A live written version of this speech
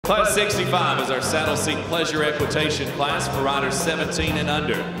Class 65 is our saddle seat pleasure equitation class for riders 17 and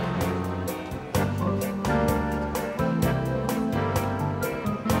under.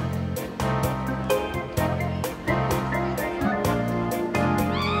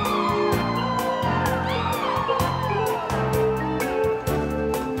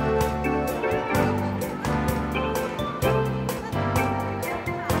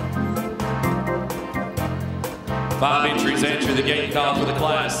 Five entries enter the gate call for the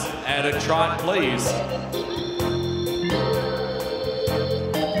class. Add a trot, please.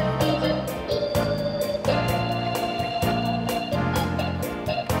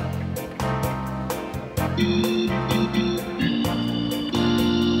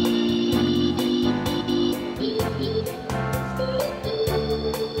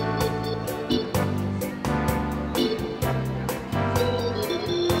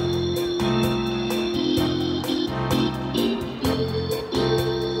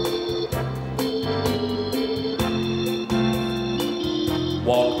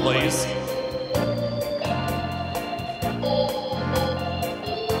 Walk, please.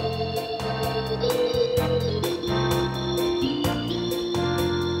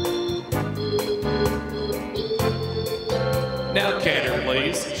 Now canter,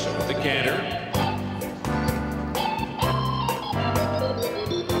 please. Show the canter.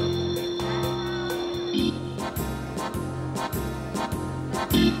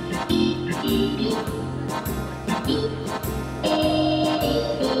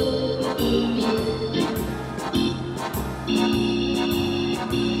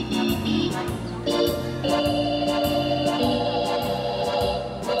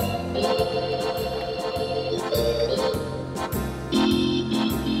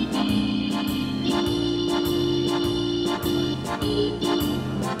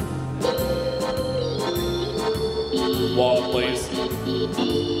 Walk, please.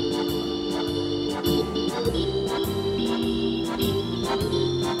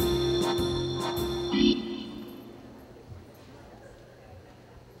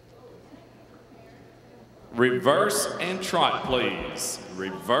 Reverse and trot, please.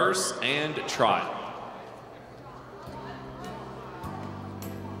 Reverse and trot.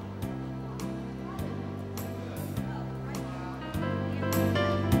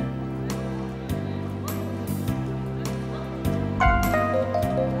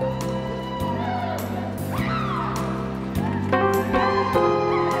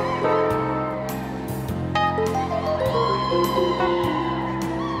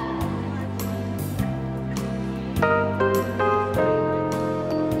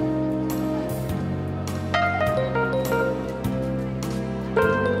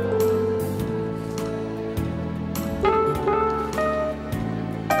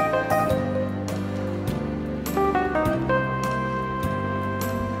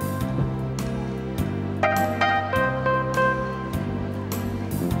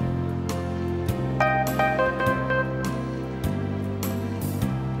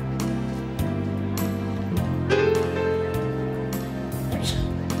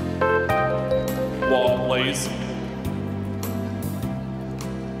 Walk, please.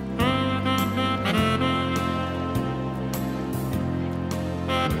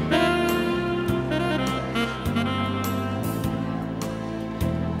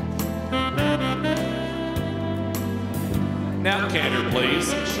 Now canter,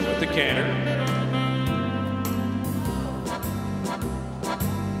 please. Show the canter.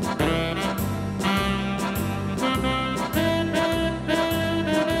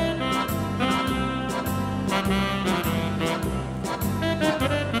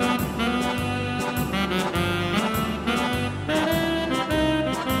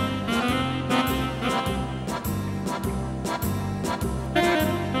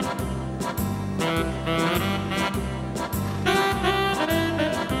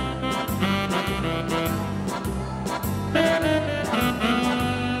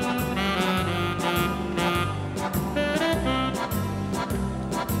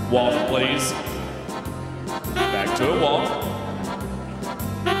 Walk, please. Back to a walk.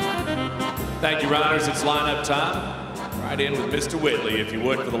 Thank you, riders. It's lineup time. Right in with Mr. Whitley, if you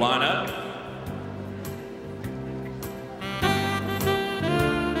would, for the lineup.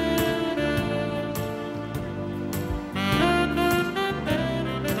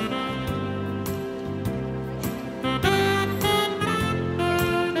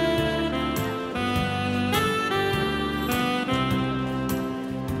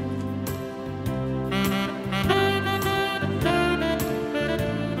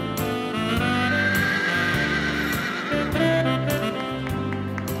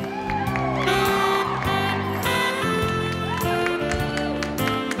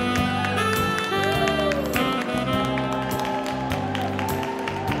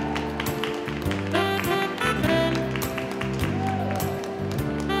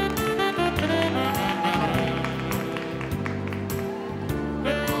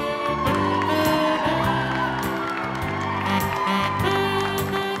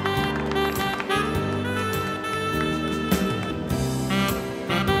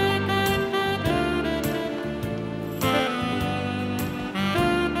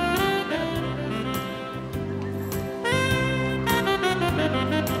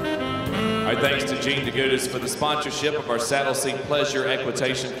 thanks to Gene DeGudas for the sponsorship of our Saddle Seat Pleasure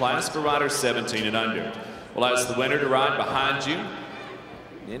Equitation class for riders 17 and under. We'll ask the winner to ride behind you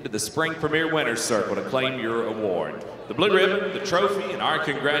into the Spring Premier Winners Circle to claim your award. The blue ribbon, the trophy, and our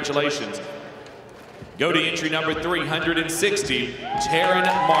congratulations go to entry number 360, Taryn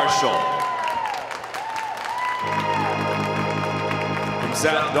Marshall. From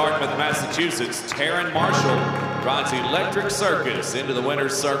South Dartmouth, Massachusetts, Taryn Marshall rides Electric Circus into the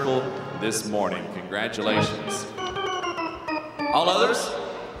winner's circle this morning. Congratulations. All others,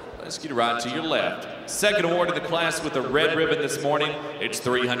 I ask you to ride to your left. Second award of the class with the red ribbon this morning, it's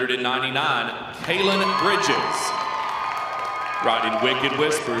 399, Kaylin Bridges. Riding Wicked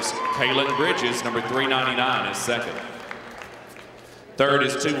Whispers, Kaylin Bridges, number 399 is second. Third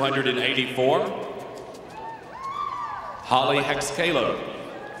is 284, Holly Hexcalo.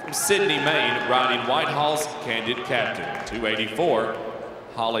 From Sydney, Maine, riding Whitehall's Candid Captain, 284,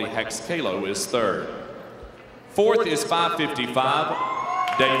 Holly Hexcalo is third. Fourth is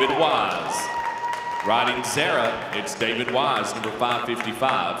 555, David Wise. Riding Sarah, it's David Wise, number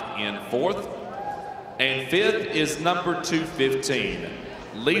 555, in fourth. And fifth is number 215,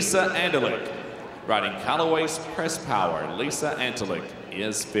 Lisa Antelick. Riding Callaway's Press Power, Lisa Antelick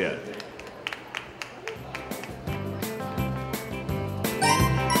is fifth.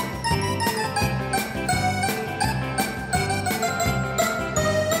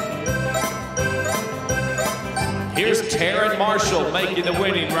 Here's Taryn Marshall making the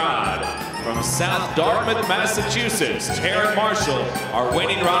winning ride. From South Dartmouth, Massachusetts, Taryn Marshall, our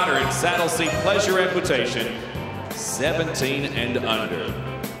winning rider in Saddle Seat Pleasure Equitation, 17 and under.